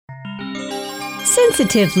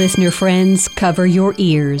Sensitive listener friends, cover your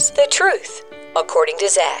ears. The truth, according to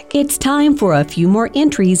Zach. It's time for a few more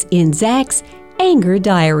entries in Zach's Anger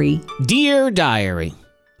Diary. Dear Diary,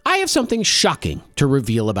 I have something shocking to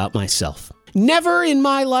reveal about myself. Never in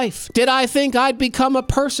my life did I think I'd become a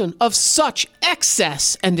person of such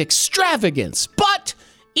excess and extravagance, but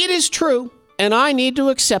it is true, and I need to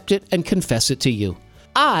accept it and confess it to you.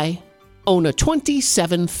 I own a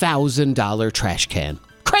 $27,000 trash can.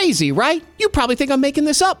 Crazy, right? You probably think I'm making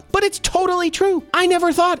this up, but it's totally true. I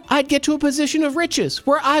never thought I'd get to a position of riches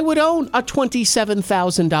where I would own a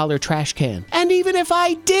 $27,000 trash can. And even if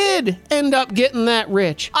I did end up getting that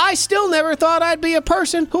rich, I still never thought I'd be a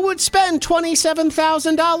person who would spend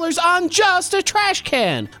 $27,000 on just a trash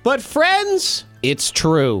can. But friends, it's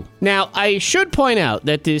true. Now, I should point out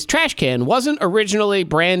that this trash can wasn't originally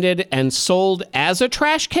branded and sold as a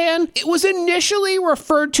trash can. It was initially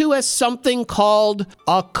referred to as something called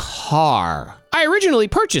a car. I originally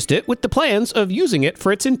purchased it with the plans of using it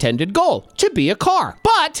for its intended goal, to be a car.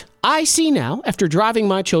 But I see now, after driving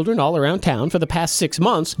my children all around town for the past 6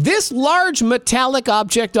 months, this large metallic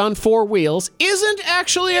object on 4 wheels isn't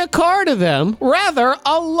actually a car to them, rather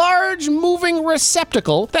a large moving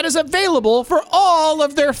receptacle that is available for all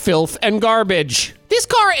of their filth and garbage. This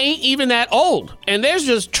car ain't even that old, and there's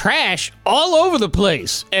just trash all over the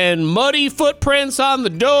place, and muddy footprints on the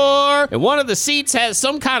door, and one of the seats has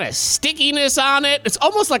some kind of stickiness on it. It's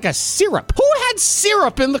almost like a syrup. Who had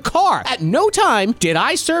syrup in the car? At no time did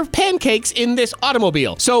I serve pancakes in this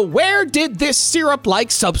automobile. So where did this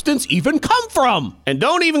syrup-like substance even come from? And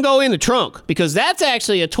don't even go in the trunk, because that's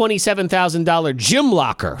actually a $27,000 gym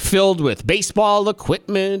locker filled with baseball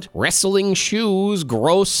equipment, wrestling shoes,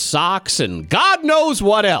 gross socks, and God knows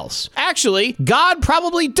what else. Actually, God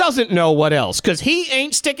probably doesn't know what else, because he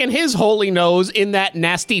ain't sticking his holy nose in that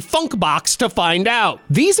nasty funk box to find out.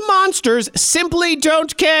 These monsters simply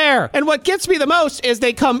don't care. And what gets me the most is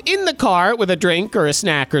they come in the car with a drink or a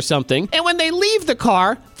snack or something, and when they leave the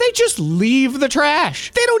car, they just leave the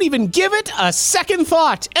trash. They don't even give it a second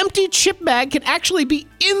thought. Empty chip bag can actually be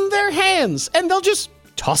in their hands, and they'll just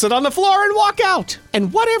toss it on the floor and walk out.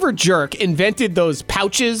 And whatever jerk invented those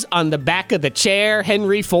pouches on the back of the chair,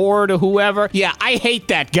 Henry Ford or whoever, yeah, I hate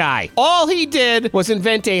that guy. All he did was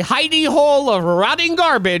invent a hidey hole of rotting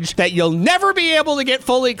garbage that you'll never be able to get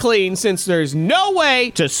fully clean, since there's no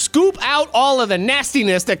way to scoop out all of the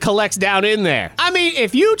nastiness that collects down in there. I mean,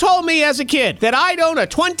 if you told me as a kid that I'd own a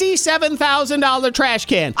 $27,000 trash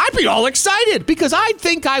can, I'd be all excited because I'd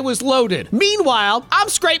think I was loaded. Meanwhile, I'm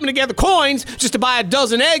scraping together coins just to buy a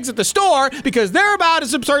dozen eggs at the store because they're about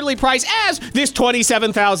as absurdly priced as this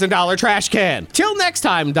 $27,000 trash can. Till next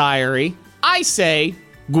time, diary, I say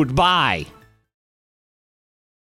goodbye.